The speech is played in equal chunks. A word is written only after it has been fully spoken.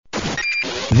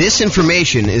This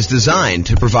information is designed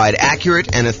to provide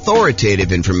accurate and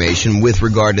authoritative information with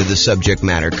regard to the subject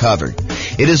matter covered.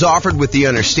 It is offered with the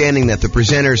understanding that the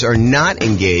presenters are not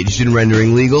engaged in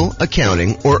rendering legal,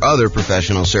 accounting, or other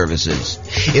professional services.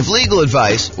 If legal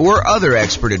advice or other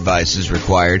expert advice is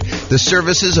required, the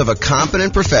services of a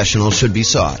competent professional should be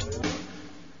sought.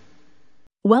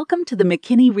 Welcome to the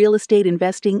McKinney Real Estate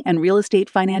Investing and Real Estate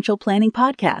Financial Planning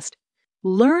Podcast.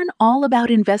 Learn all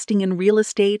about investing in real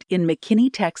estate in McKinney,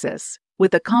 Texas,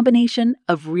 with a combination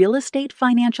of real estate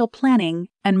financial planning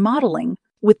and modeling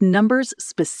with numbers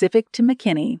specific to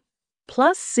McKinney,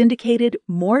 plus syndicated,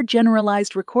 more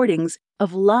generalized recordings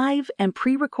of live and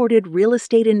pre-recorded real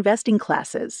estate investing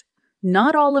classes,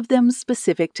 not all of them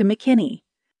specific to McKinney.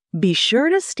 Be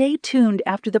sure to stay tuned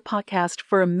after the podcast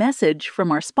for a message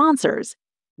from our sponsors.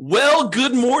 Well,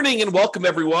 good morning and welcome,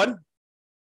 everyone.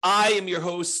 I am your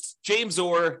host, James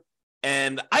Orr,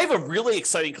 and I have a really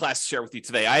exciting class to share with you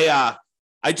today.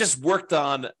 I just worked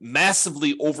on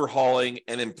massively overhauling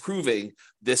and improving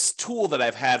this tool that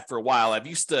I've had for a while. I've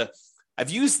used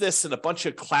this in a bunch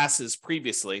of classes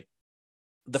previously.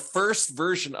 The first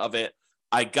version of it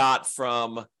I got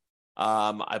from,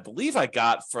 I believe I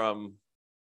got from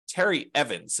Terry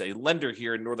Evans, a lender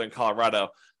here in Northern Colorado.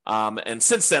 And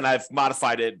since then, I've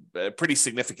modified it pretty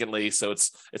significantly, so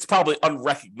it's probably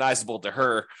unrecognizable to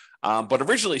her. But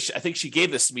originally, I think she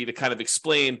gave this to me to kind of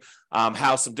explain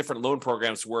how some different loan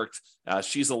programs worked.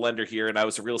 She's a lender here, and I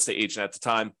was a real estate agent at the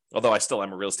time, although I still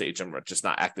am a real estate agent, I'm just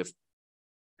not active.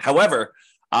 However,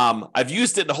 I've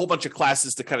used it in a whole bunch of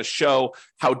classes to kind of show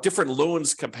how different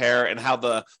loans compare and how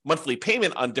the monthly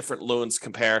payment on different loans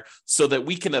compare so that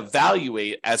we can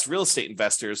evaluate as real estate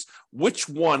investors which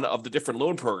one of the different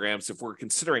loan programs, if we're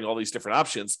considering all these different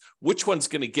options, which one's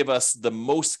going to give us the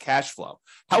most cash flow.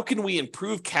 How can we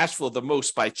improve cash flow the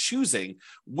most by choosing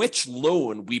which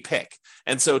loan we pick?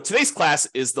 And so today's class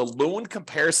is the loan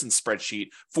comparison spreadsheet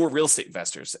for real estate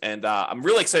investors. And I'm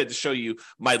really excited to show you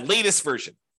my latest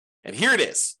version. And here it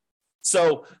is.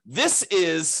 So this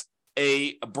is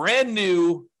a brand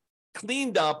new,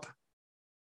 cleaned up,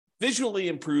 visually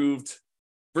improved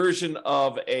version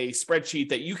of a spreadsheet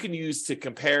that you can use to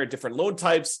compare different loan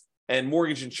types and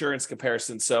mortgage insurance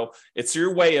comparisons. So it's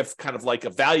your way of kind of like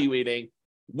evaluating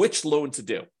which loan to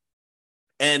do.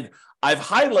 And I've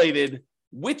highlighted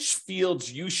which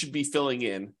fields you should be filling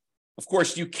in. Of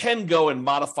course, you can go and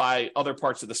modify other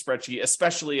parts of the spreadsheet,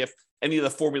 especially if any of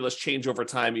the formulas change over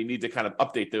time, you need to kind of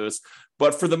update those.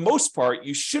 But for the most part,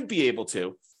 you should be able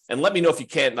to, and let me know if you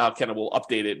can't, and I'll kind of will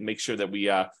update it and make sure that we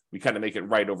kind of make it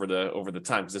right over the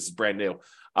time, because this is brand new.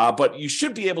 But you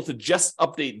should be able to just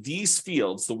update these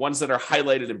fields, the ones that are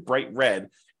highlighted in bright red,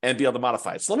 and be able to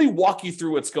modify it. So let me walk you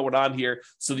through what's going on here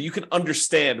so that you can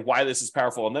understand why this is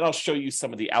powerful. And then I'll show you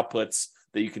some of the outputs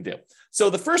that you can do.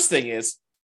 So the first thing is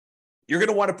you're going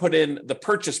to want to put in the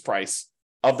purchase price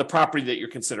of the property that you're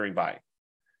considering buying.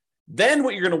 Then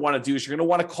what you're going to want to do is you're going to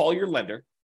want to call your lender,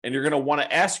 and you're going to want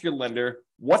to ask your lender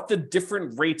what the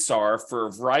different rates are for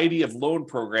a variety of loan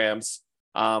programs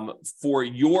for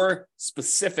your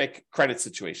specific credit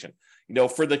situation. You know,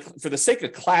 for the sake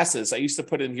of classes, I used to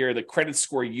put in here the credit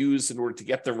score used in order to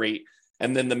get the rate,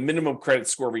 and then the minimum credit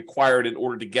score required in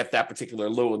order to get that particular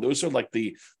loan. Those are like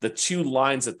the two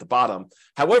lines at the bottom.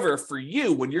 However, for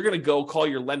you, when you're going to go call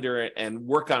your lender and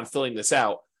work on filling this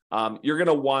out, you're going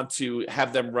to want to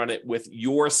have them run it with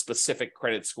your specific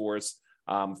credit scores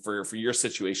for your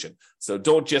situation. So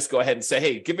don't just go ahead and say,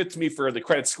 hey, give it to me for the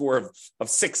credit score of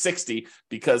 660,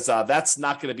 because that's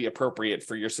not going to be appropriate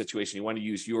for your situation. You want to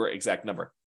use your exact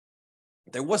number.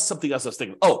 There was something else I was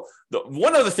thinking. Oh,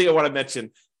 one other thing I want to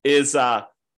mention is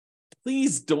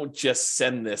please don't just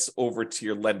send this over to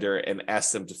your lender and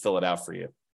ask them to fill it out for you.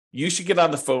 You should get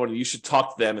on the phone and you should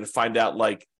talk to them and find out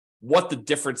like what the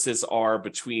differences are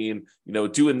between, you know,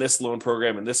 doing this loan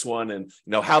program and this one, and,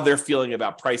 you know, how they're feeling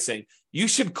about pricing. You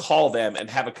should call them and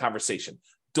have a conversation.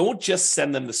 Don't just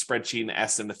send them the spreadsheet and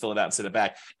ask them to fill it out and send it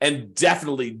back. And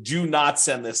definitely do not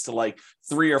send this to like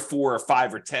 3 or 4 or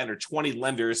 5 or 10 or 20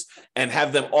 lenders and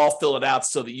have them all fill it out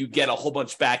so that you get a whole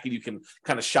bunch back and you can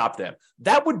kind of shop them.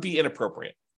 That would be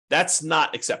inappropriate. That's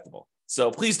not acceptable.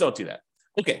 So please don't do that.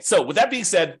 Okay, so with that being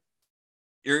said,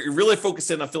 you're really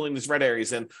focusing on filling these red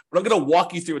areas in, but I'm going to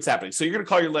walk you through what's happening. So you're going to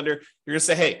call your lender. You're going to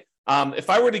say, hey, if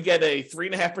I were to get a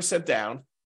 3.5% down,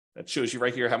 that shows you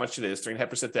right here how much it is,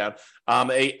 3.5% down,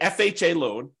 a FHA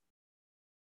loan,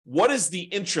 what is the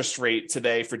interest rate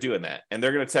today for doing that? And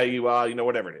they're going to tell you, you know,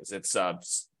 whatever it is. It's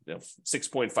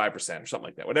 6.5% or something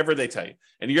like that, whatever they tell you.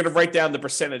 And you're going to write down the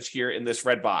percentage here in this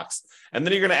red box. And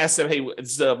then you're going to ask them, hey,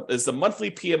 is the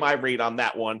monthly PMI rate on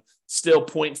that one still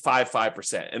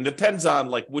 0.55%? And it depends on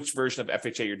like which version of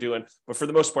FHA you're doing. But for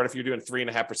the most part, if you're doing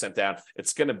 3.5% down,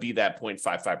 it's going to be that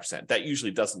 0.55%. That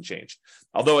usually doesn't change.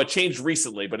 Although it changed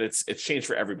recently, but it's changed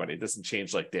for everybody. It doesn't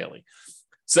change like daily.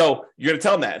 So you're going to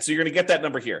tell them that. So you're going to get that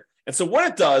number here. And so what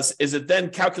it does is it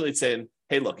then calculates in,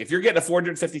 hey, look, if you're getting a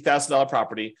 $450,000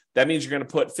 property, that means you're going to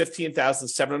put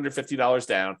 $15,750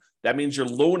 down. That means your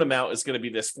loan amount is going to be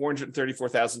this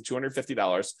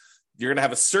 $434,250. You're going to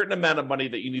have a certain amount of money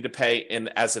that you need to pay in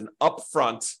as an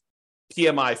upfront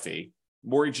PMI fee,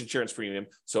 mortgage insurance premium.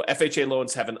 So FHA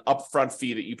loans have an upfront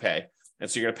fee that you pay. And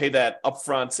so you're going to pay that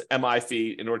upfront MI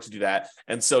fee in order to do that.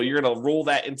 And so you're going to roll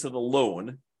that into the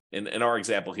loan in our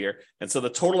example here. And so the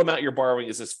total amount you're borrowing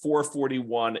is this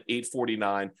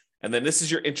 $441,849. And then this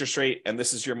is your interest rate, and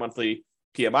this is your monthly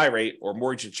PMI rate or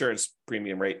mortgage insurance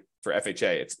premium rate for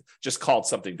FHA. It's just called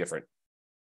something different.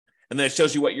 And then it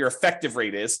shows you what your effective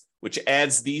rate is, which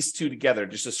adds these two together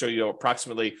just to show you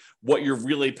approximately what you're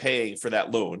really paying for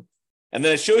that loan. And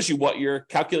then it shows you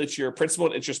calculates your principal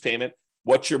and interest payment,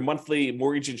 what your monthly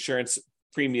mortgage insurance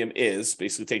premium is,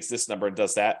 basically takes this number and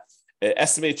does that. It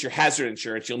estimates your hazard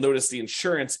insurance. You'll notice the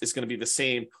insurance is going to be the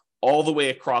same all the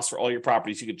way across for all your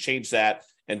properties. You can change that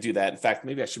and do that. In fact,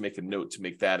 maybe I should make a note to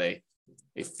make that a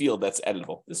field that's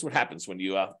editable. This is what happens when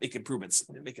you make improvements.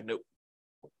 Make a note.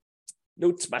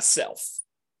 Note to myself.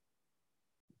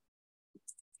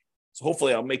 So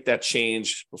hopefully I'll make that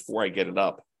change before I get it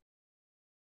up.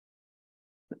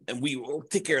 And we will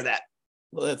take care of that.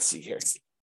 Let's see here.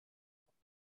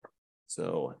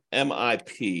 So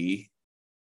MIP.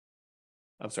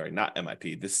 I'm sorry, not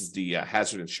MIP. This is the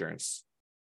hazard insurance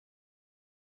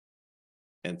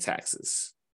and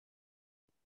taxes.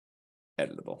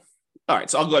 Editable. All right,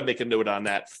 so I'll go ahead and make a note on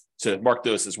that to mark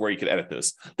those as where you can edit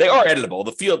those. They are editable.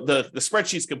 The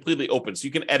spreadsheet's completely open, so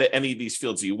you can edit any of these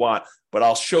fields you want, but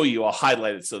I'll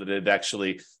highlight it so that it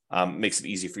actually makes it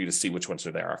easy for you to see which ones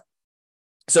there are.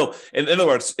 So in other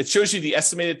words, it shows you the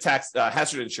estimated tax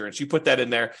hazard insurance. You put that in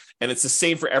there, and it's the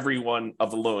same for every one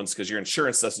of the loans because your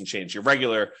insurance doesn't change. Your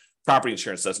regular property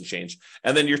insurance doesn't change.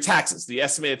 And then your taxes, the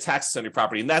estimated taxes on your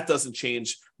property, and that doesn't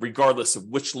change regardless of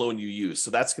which loan you use. So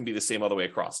that's going to be the same all the way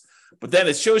across. But then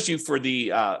it shows you for the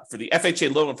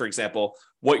FHA loan, for example,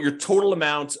 what your total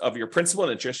amount of your principal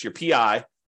and interest, your PI,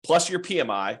 plus your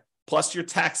PMI, plus your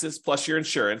taxes, plus your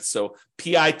insurance. So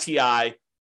PITI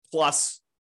plus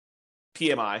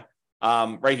PMI,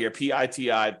 right here,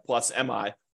 PITI plus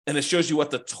MI, and it shows you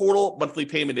what the total monthly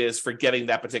payment is for getting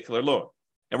that particular loan.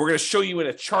 And we're going to show you in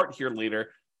a chart here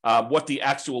later what the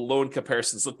actual loan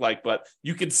comparisons look like, but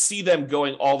you can see them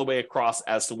going all the way across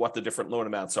as to what the different loan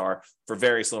amounts are for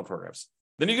various loan programs.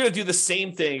 Then you're going to do the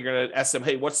same thing. You're going to ask them,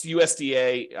 hey, what's the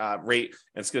USDA rate?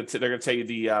 And they're going to tell you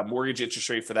the mortgage interest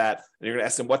rate for that. And you're going to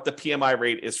ask them what the PMI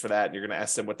rate is for that. And you're going to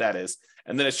ask them what that is.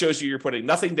 And then it shows you you're putting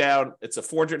nothing down. It's a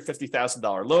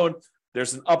 $450,000 loan.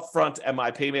 There's an upfront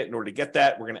MI payment. In order to get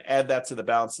that, we're going to add that to the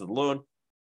balance of the loan.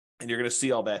 And you're going to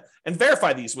see all that and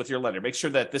verify these with your lender. Make sure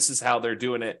that this is how they're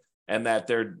doing it and that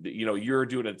you're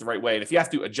doing it the right way. And if you have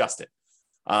to, adjust it.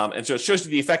 And so it shows you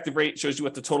the effective rate, shows you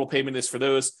what the total payment is for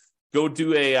those. Go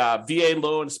do a VA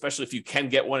loan, especially if you can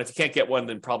get one. If you can't get one,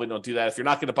 then probably don't do that. If you're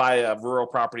not going to buy a rural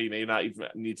property, you may not even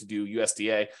need to do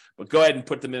USDA, but go ahead and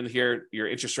put them in here, your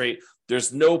interest rate.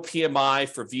 There's no PMI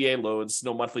for VA loans,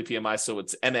 no monthly PMI, so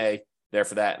it's NA there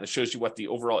for that. And it shows you what the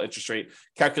overall interest rate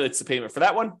calculates the payment for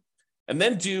that one. And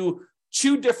then do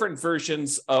two different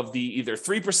versions of the either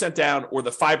 3% down or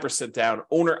the 5% down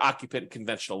owner-occupant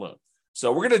conventional loan.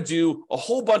 So we're going to do a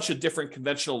whole bunch of different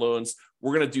conventional loans.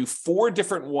 We're going to do 4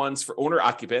 different ones for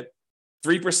owner-occupant,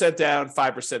 3% down,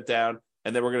 5% down,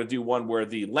 and then we're going to do one where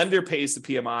the lender pays the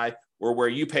PMI or where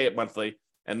you pay it monthly.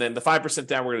 And then the 5%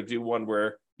 down, we're going to do one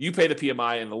where you pay the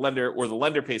PMI and the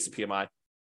lender pays the PMI.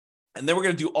 And then we're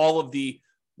going to do all of the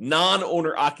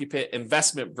non-owner-occupant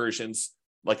investment versions,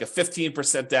 like a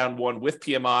 15% down one with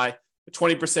PMI,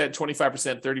 20%,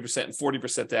 25%, 30%, and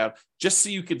 40% down, just so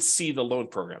you can see the loan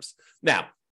programs. Now,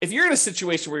 if you're in a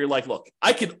situation where you're like, look,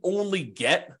 I can only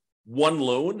get one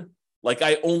loan, like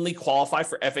I only qualify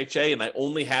for FHA and I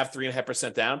only have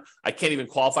 3.5% down, I can't even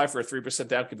qualify for a 3%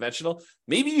 down conventional,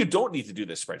 maybe you don't need to do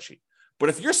this spreadsheet. But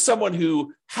if you're someone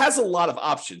who has a lot of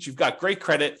options, you've got great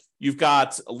credit, you've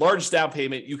got a large down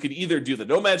payment, you could either do the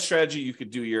nomad strategy, you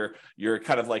could do your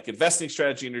kind of like investing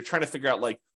strategy, and you're trying to figure out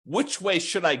like, which way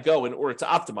should I go in order to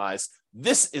optimize?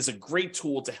 This is a great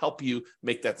tool to help you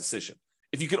make that decision.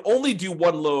 If you can only do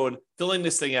one loan, filling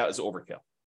this thing out is overkill.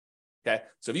 Okay.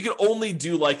 So if you can only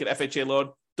do like an FHA loan,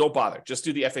 don't bother. Just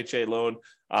do the FHA loan,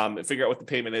 and figure out what the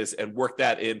payment is and work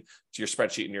that into your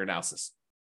spreadsheet and your analysis.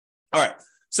 All right.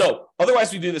 So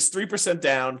otherwise, we do this 3%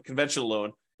 down conventional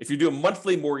loan. If you're doing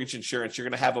monthly mortgage insurance, you're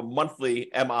going to have a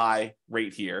monthly MI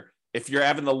rate here. If you're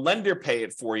having the lender pay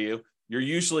it for you, you're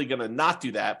usually going to not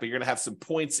do that, but you're going to have some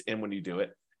points in when you do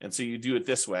it. And so you do it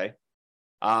this way.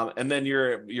 And then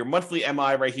your monthly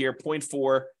MI right here,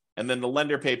 0.4, and then the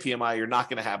lender pay PMI, you're not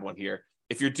going to have one here.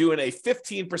 If you're doing a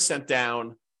 15%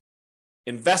 down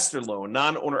investor loan,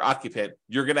 non-owner occupant,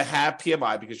 you're going to have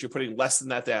PMI because you're putting less than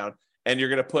that down, and you're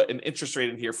going to put an interest rate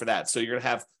in here for that. So you're going to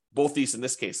have both these in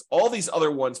this case. All these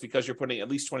other ones, because you're putting at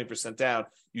least 20% down,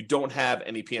 you don't have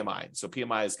any PMI. So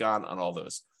PMI is gone on all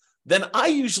those. Then I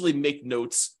usually make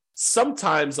notes.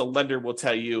 Sometimes a lender will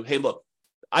tell you, hey, look,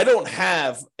 I don't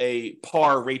have a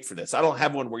par rate for this. I don't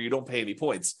have one where you don't pay any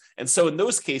points. And so in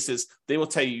those cases, they will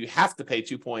tell you have to pay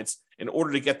 2 points in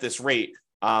order to get this rate.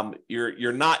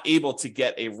 You're not able to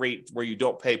get a rate where you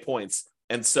don't pay points.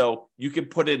 And so you can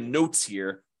put in notes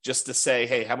here just to say,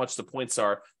 hey, how much the points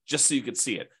are, just so you can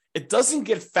see it. It doesn't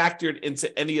get factored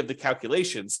into any of the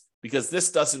calculations because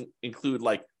this doesn't include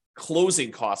like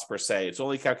closing costs per se. It's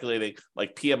only calculating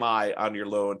like PMI on your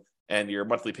loan and your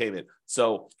monthly payment.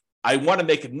 So I want to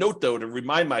make a note, though, to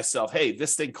remind myself, hey,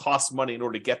 this thing costs money in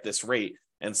order to get this rate.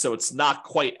 And so it's not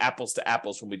quite apples to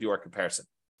apples when we do our comparison.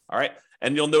 All right.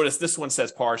 And you'll notice this one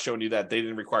says par, showing you that they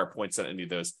didn't require points on any of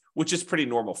those, which is pretty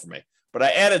normal for me. But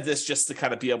I added this just to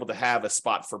kind of be able to have a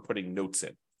spot for putting notes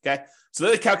in. Okay. So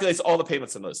then it calculates all the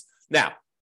payments on those. Now,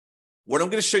 what I'm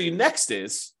going to show you next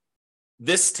is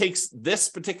this takes this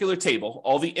particular table,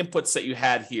 all the inputs that you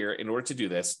had here in order to do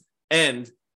this, and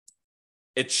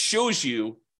it shows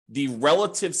you the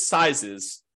relative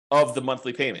sizes of the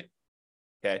monthly payment.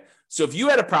 Okay. So if you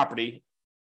had a property,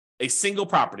 a single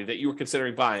property that you were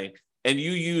considering buying, and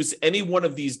you use any one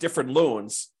of these different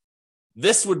loans,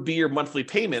 this would be your monthly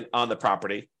payment on the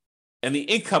property, and the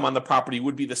income on the property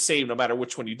would be the same no matter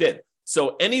which one you did.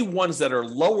 So any ones that are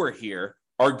lower here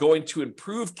are going to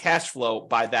improve cash flow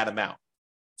by that amount.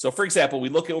 So for example, we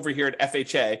look over here at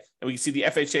FHA, and we can see the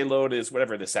FHA loan is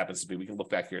whatever this happens to be. We can look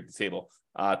back here at the table,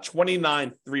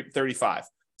 $29,335.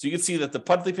 So you can see that the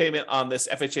monthly payment on this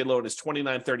FHA loan is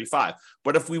 $29,335.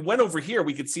 But if we went over here,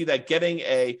 we could see that getting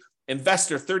a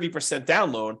investor 30%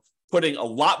 down loan, putting a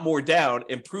lot more down,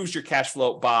 improves your cash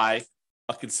flow by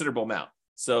a considerable amount.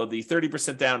 So the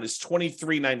 30% down is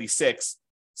 $23.96.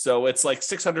 So it's like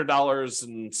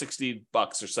 $600.60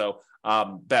 or so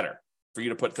better for you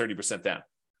to put 30% down.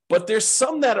 But there's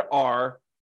some that are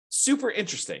super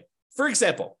interesting. For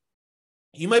example,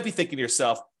 you might be thinking to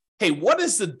yourself, hey, what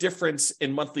is the difference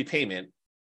in monthly payment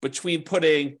between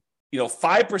putting,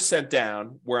 5%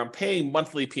 down where I'm paying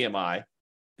monthly PMI,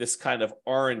 this kind of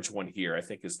orange one here, I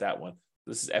think is that one.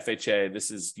 This is FHA, this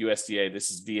is USDA,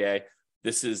 this is VA,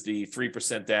 this is the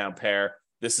 3% down pair,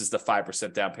 this is the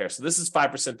 5% down pair. So this is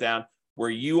 5% down where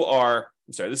you are,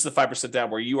 this is the 5% down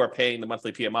where you are paying the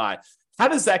monthly PMI. How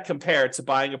does that compare to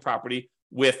buying a property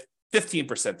with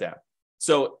 15% down?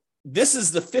 So this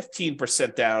is the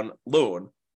 15% down loan.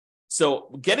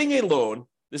 So getting a loan,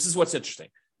 this is what's interesting.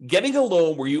 Getting a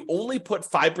loan where you only put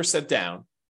 5% down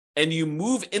and you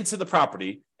move into the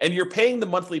property and you're paying the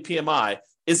monthly PMI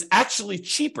is actually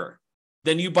cheaper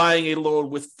than you buying a loan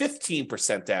with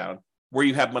 15% down where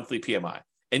you have monthly PMI.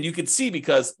 And you can see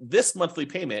because this monthly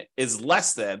payment is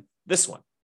less than this one.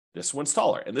 This one's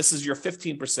taller, and this is your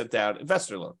 15% down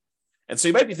investor loan. And so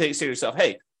you might be saying to yourself,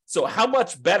 hey, so how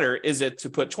much better is it to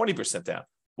put 20% down?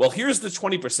 Well, here's the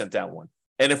 20% down one.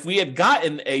 And if we had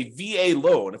gotten a VA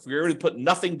loan, if we were to put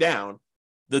nothing down,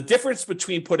 the difference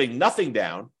between putting nothing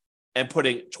down and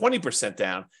putting 20%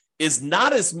 down is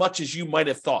not as much as you might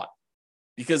have thought,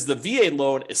 because the VA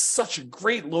loan is such a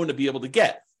great loan to be able to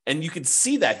get. And you can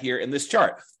see that here in this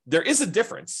chart. There is a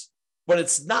difference, but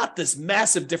it's not this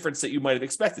massive difference that you might have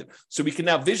expected. So we can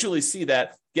now visually see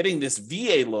that getting this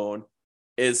VA loan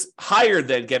is higher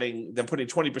than putting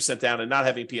 20% down and not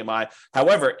having PMI.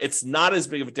 However, it's not as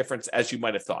big of a difference as you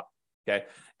might have thought. Okay.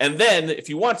 And then if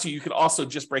you want to, you can also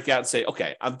just break out and say,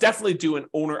 okay, I'm definitely doing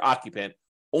owner occupant.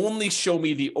 Only show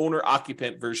me the owner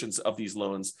occupant versions of these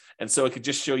loans. And so it could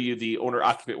just show you the owner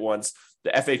occupant ones,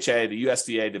 the FHA, the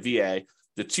USDA, the VA,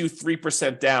 the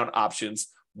 3% down options,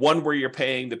 one where you're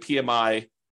paying the PMI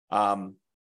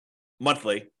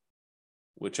monthly,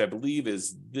 which I believe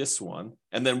is this one.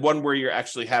 And then one where you're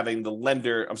actually having the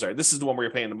lender, this is the one where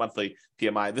you're paying the monthly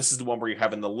PMI. This is the one where you're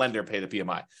having the lender pay the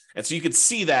PMI. And so you can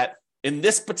see that in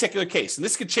this particular case, and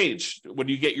this could change when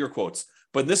you get your quotes,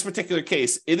 but in this particular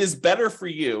case, it is better for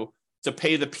you to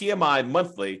pay the PMI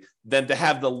monthly than to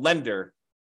have the lender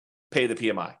pay the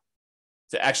PMI.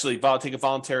 to actually take a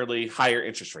voluntarily higher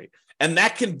interest rate. And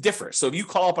that can differ. So if you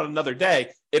call up on another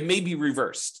day, it may be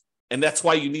reversed. And that's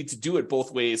why you need to do it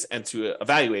both ways and to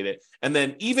evaluate it. And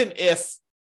then even if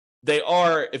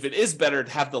it is better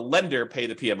to have the lender pay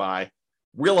the PMI,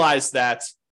 realize that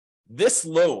this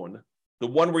loan, the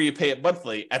one where you pay it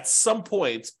monthly, at some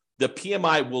point, the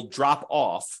PMI will drop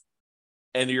off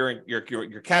and your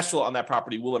cash flow on that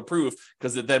property will improve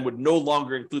because it then would no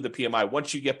longer include the PMI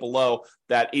once you get below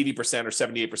that 80% or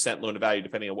 78% loan to value,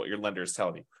 depending on what your lender is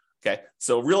telling you. Okay,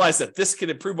 so realize that this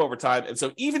can improve over time. And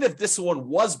so even if this one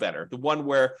was better, the one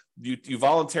where you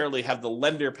voluntarily have the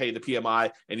lender pay the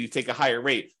PMI and you take a higher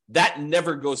rate, that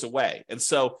never goes away. And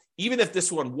so even if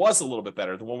this one was a little bit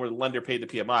better, the one where the lender paid the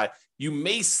PMI, you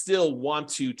may still want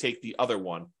to take the other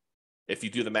one if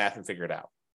you do the math and figure it out.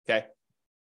 Okay.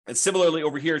 And similarly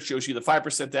over here, it shows you the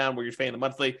 5% down where you're paying the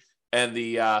monthly and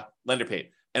the lender paid.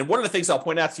 And one of the things I'll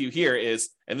point out to you here is,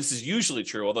 and this is usually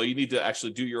true, although you need to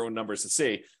actually do your own numbers to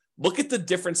see, look at the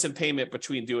difference in payment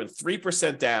between doing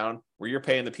 3% down, where you're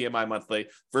paying the PMI monthly,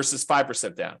 versus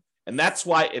 5% down. And that's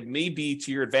why it may be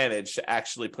to your advantage to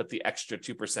actually put the extra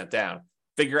 2% down.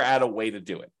 Figure out a way to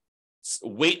do it.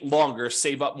 Wait longer,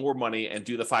 save up more money, and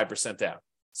do the 5% down.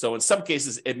 So in some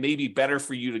cases, it may be better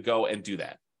for you to go and do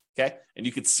that. Okay. And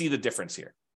you can see the difference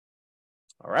here.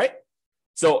 All right.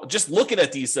 So just looking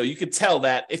at these, though, you could tell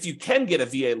that if you can get a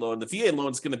VA loan, the VA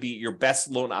loan is going to be your best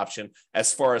loan option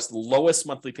as far as the lowest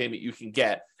monthly payment you can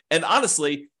get. And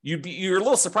honestly, you're a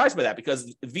little surprised by that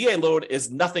because the VA loan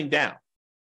is nothing down.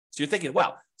 So you're thinking,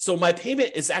 wow, so my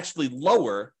payment is actually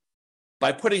lower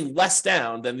by putting less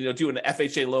down than doing an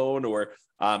FHA loan or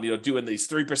doing these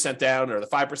 3% down or the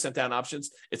 5% down options.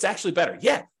 It's actually better.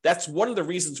 Yeah, that's one of the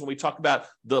reasons when we talk about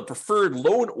the preferred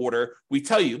loan order, we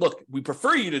tell you, look, we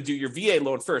prefer you to do your VA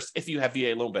loan first if you have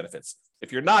VA loan benefits.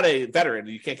 If you're not a veteran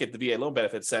and you can't get the VA loan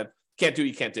benefits, then can't do what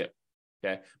you can't do.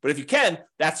 Okay, but if you can,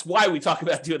 that's why we talk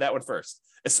about doing that one first,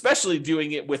 especially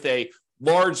doing it with a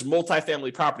large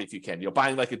multifamily property if you can,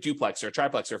 buying like a duplex or a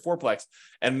triplex or a fourplex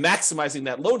and maximizing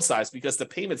that loan size because the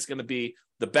payment's going to be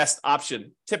the best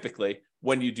option typically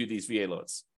when you do these VA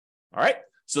loans. All right.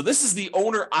 So this is the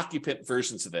owner occupant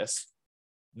versions of this.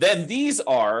 Then these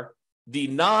are the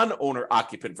non-owner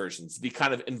occupant versions, the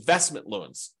kind of investment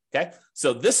loans. Okay.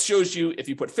 So this shows you if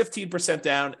you put 15%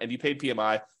 down and you paid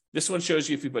PMI. This one shows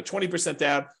you if you put 20%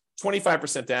 down,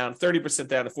 25% down, 30%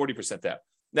 down, and 40% down.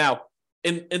 Now,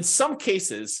 in some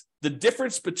cases, the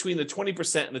difference between the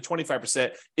 20% and the 25%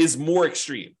 is more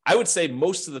extreme. I would say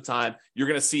most of the time, you're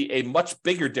going to see a much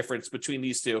bigger difference between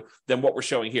these two than what we're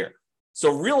showing here.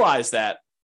 So realize that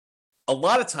a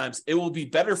lot of times it will be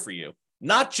better for you,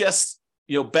 not just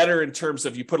better in terms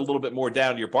of you put a little bit more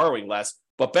down, you're borrowing less,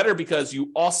 but better because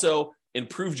you also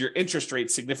improved your interest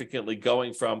rate significantly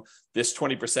going from this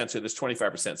 20% to this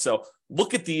 25%. So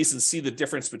look at these and see the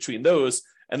difference between those,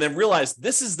 and then realize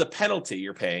this is the penalty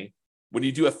you're paying when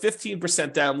you do a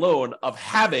 15% down loan of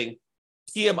having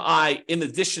PMI in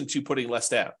addition to putting less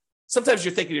down. Sometimes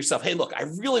you're thinking to yourself, hey, look, I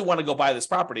really want to go buy this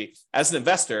property as an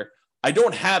investor. I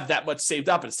don't have that much saved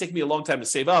up. It's taken me a long time to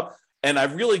save up. And I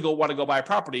really want to go buy a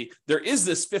property. There is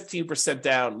this 15%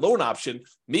 down loan option.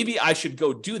 Maybe I should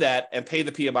go do that and pay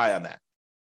the PMI on that.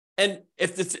 And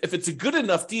if it's a good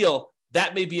enough deal,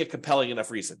 that may be a compelling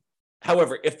enough reason.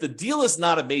 However, if the deal is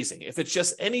not amazing, if it's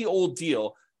just any old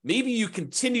deal, maybe you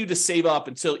continue to save up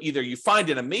until either you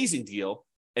find an amazing deal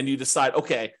and you decide,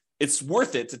 okay, it's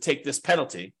worth it to take this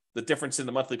penalty, the difference in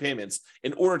the monthly payments,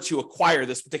 in order to acquire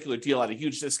this particular deal at a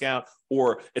huge discount,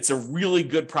 or it's a really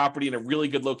good property in a really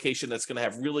good location that's going to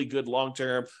have really good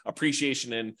long-term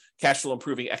appreciation and cash flow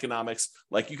improving economics.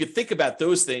 Like you could think about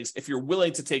those things if you're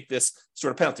willing to take this sort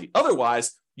of penalty.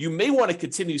 Otherwise, you may want to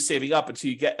continue saving up until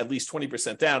you get at least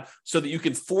 20% down so that you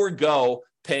can forego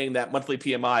paying that monthly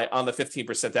PMI on the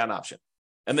 15% down option.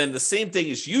 And then the same thing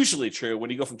is usually true when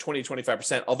you go from 20 to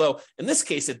 25%, although in this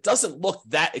case, it doesn't look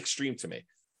that extreme to me.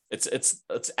 It's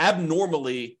an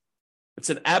abnormally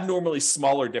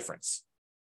smaller difference.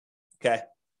 Okay.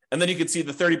 And then you can see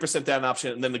the 30% down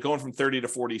option, and then the going from 30 to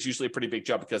 40 is usually a pretty big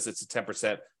jump because it's a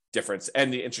 10% difference,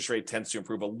 and the interest rate tends to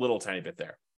improve a little tiny bit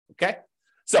there. Okay.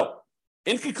 So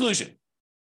in conclusion,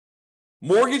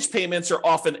 mortgage payments are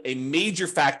often a major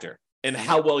factor in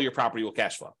how well your property will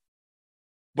cash flow.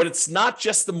 But it's not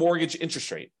just the mortgage interest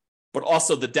rate, but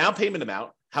also the down payment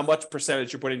amount, how much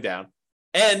percentage you're putting down,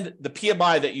 and the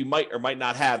PMI that you might or might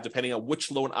not have, depending on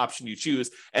which loan option you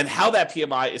choose and how that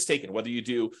PMI is taken, whether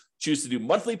you choose to do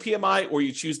monthly PMI or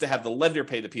you choose to have the lender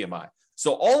pay the PMI.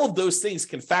 So all of those things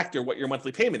can factor what your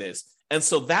monthly payment is. And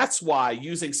so that's why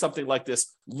using something like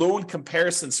this loan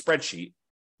comparison spreadsheet,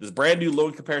 this brand new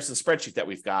loan comparison spreadsheet that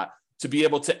we've got, to be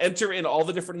able to enter in all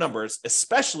the different numbers,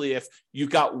 especially if you've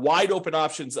got wide open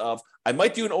options of, I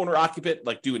might do an owner occupant,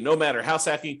 like do a nomad or house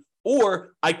hacking,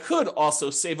 or I could also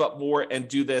save up more and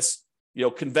do this,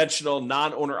 conventional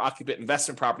non-owner occupant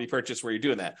investment property purchase where you're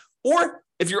doing that. Or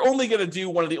if you're only going to do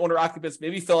one of the owner occupants,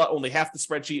 maybe fill out only half the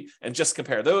spreadsheet and just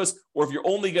compare those. Or if you're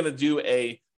only going to do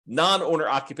a non-owner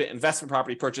occupant investment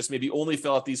property purchase, maybe only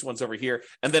fill out these ones over here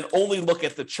and then only look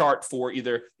at the chart for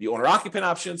either the owner occupant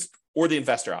options or the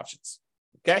investor options.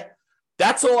 Okay.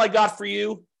 That's all I got for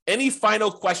you. Any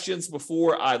final questions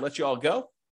before I let you all go?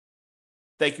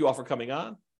 Thank you all for coming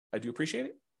on. I do appreciate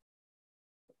it.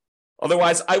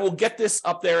 Otherwise, I will get this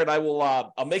up there and I will,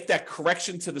 I'll make that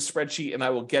correction to the spreadsheet and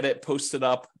I will get it posted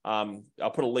up. I'll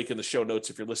put a link in the show notes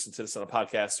if you're listening to this on a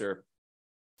podcast, or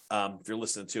if you're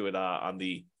listening to it on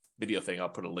the video thing, I'll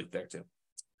put a link there too.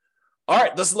 All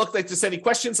right. Doesn't look like there's any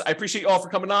questions. I appreciate you all for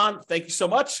coming on. Thank you so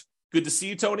much. Good to see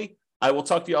you, Tony. I will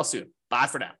talk to you all soon. Bye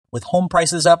for now. With home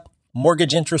prices up,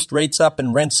 mortgage interest rates up,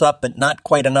 and rents up, but not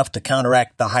quite enough to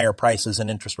counteract the higher prices and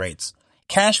interest rates,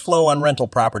 cash flow on rental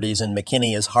properties in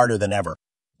McKinney is harder than ever.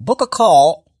 Book a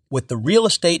call with the Real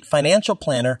Estate Financial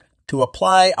Planner to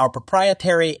apply our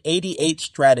proprietary 88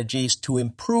 strategies to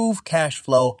improve cash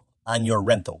flow on your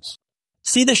rentals.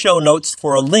 See the show notes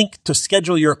for a link to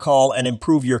schedule your call and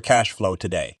improve your cash flow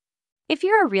today. If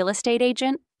you're a real estate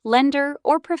agent, lender,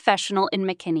 or professional in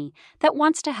McKinney that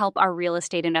wants to help our real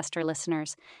estate investor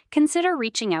listeners, consider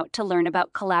reaching out to learn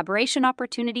about collaboration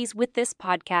opportunities with this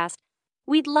podcast.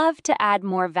 We'd love to add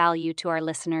more value to our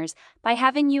listeners by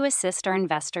having you assist our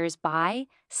investors buy,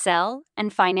 sell,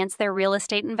 and finance their real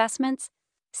estate investments.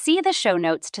 See the show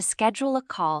notes to schedule a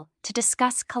call to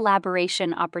discuss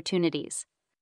collaboration opportunities.